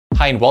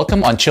Hi and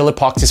welcome on CHILL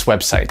EPOXY's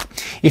website.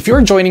 If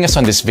you're joining us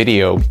on this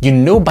video, you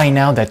know by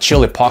now that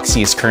CHILL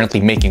EPOXY is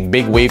currently making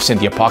big waves in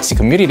the epoxy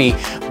community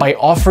by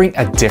offering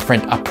a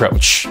different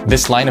approach.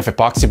 This line of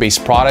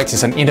epoxy-based products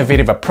is an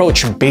innovative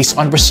approach based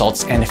on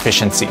results and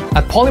efficiency.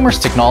 At POLYMERES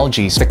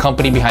Technologies, the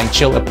company behind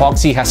CHILL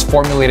EPOXY has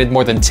formulated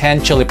more than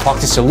 10 CHILL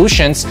EPOXY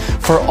solutions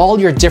for all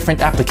your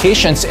different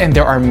applications, and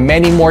there are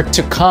many more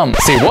to come.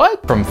 Say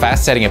what? From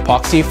fast-setting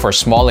epoxy for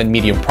small and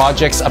medium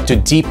projects up to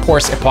deep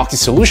porous epoxy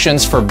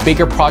solutions for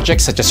bigger projects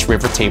such as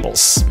river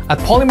tables. At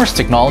POLYMERES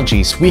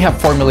Technologies, we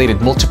have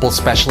formulated multiple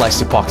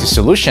specialized epoxy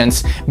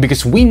solutions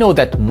because we know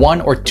that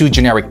one or two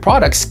generic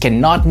products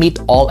cannot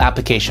meet all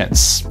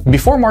applications.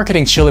 Before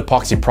marketing CHILL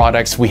EPOXY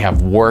products, we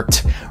have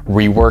worked,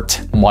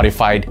 reworked,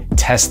 modified,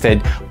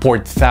 tested,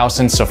 poured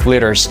thousands of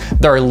liters.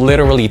 There are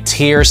literally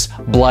tears,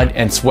 blood,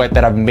 and sweat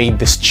that have made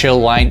this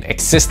CHILL line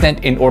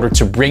existent in order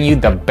to bring you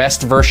the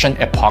best version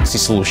epoxy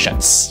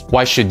solutions.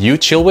 Why should you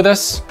chill with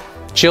us?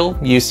 Chill,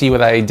 you see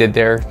what I did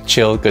there?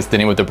 Chill, because the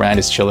name of the brand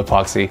is CHILL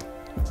EPOXY.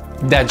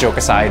 That joke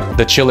aside,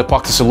 the CHILL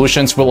EPOXY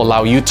solutions will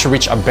allow you to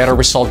reach a better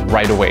result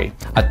right away.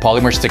 At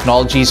POLYMERES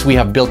Technologies, we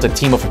have built a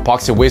team of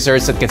epoxy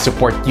wizards that can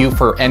support you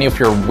for any of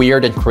your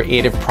weird and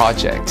creative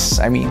projects.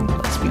 I mean,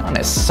 let's be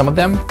honest, some of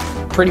them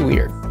pretty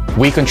weird.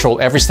 We control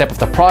every step of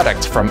the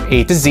product from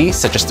A to Z,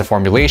 such as the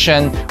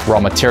formulation, raw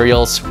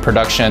materials,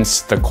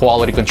 productions, the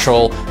quality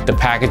control, the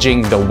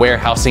packaging, the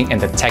warehousing, and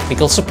the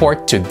technical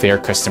support to their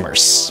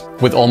customers.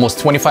 With almost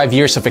 25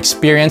 years of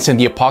experience in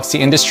the epoxy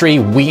industry,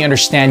 we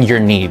understand your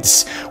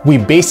needs. We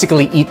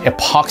basically eat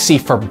epoxy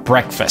for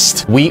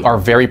breakfast. We are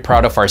very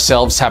proud of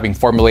ourselves having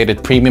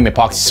formulated premium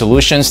epoxy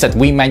solutions that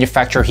we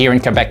manufacture here in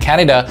Quebec,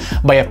 Canada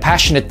by a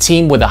passionate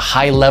team with a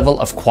high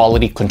level of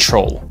quality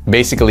control.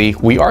 Basically,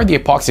 we are the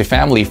epoxy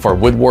family for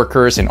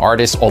woodworkers and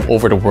artists all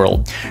over the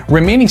world,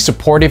 remaining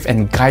supportive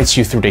and guides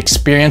you through the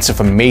experience of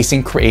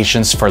amazing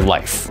creations for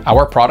life.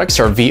 Our products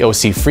are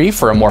VOC-free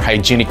for a more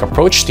hygienic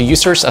approach to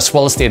users as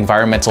well as the environmental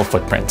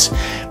footprint,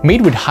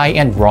 made with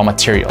high-end raw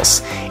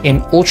materials,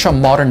 in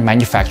ultra-modern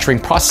manufacturing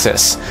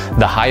process,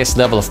 the highest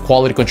level of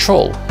quality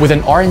control, with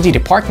an R&D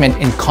department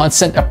in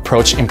constant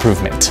approach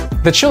improvement.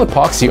 The CHILL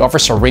EPOXY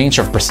offers a range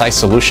of precise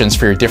solutions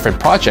for your different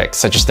projects,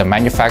 such as the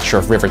manufacture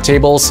of river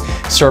tables,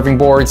 serving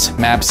boards,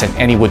 maps, and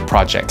any wood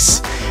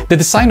projects. The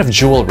design of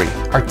jewelry,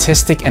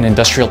 artistic and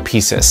industrial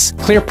pieces,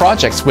 clear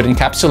projects with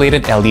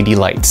encapsulated LED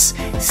lights,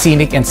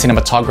 scenic and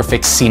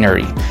cinematographic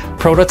scenery,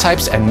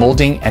 prototypes and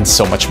molding, and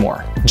so much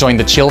more. Join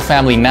the CHILL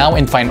family now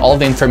and find all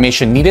the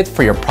information needed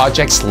for your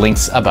project's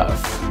links above.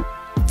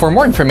 For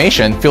more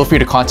information, feel free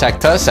to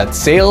contact us at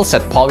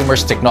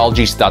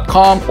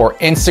sales@polymerestechnologies.com or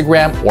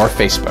Instagram or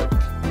Facebook.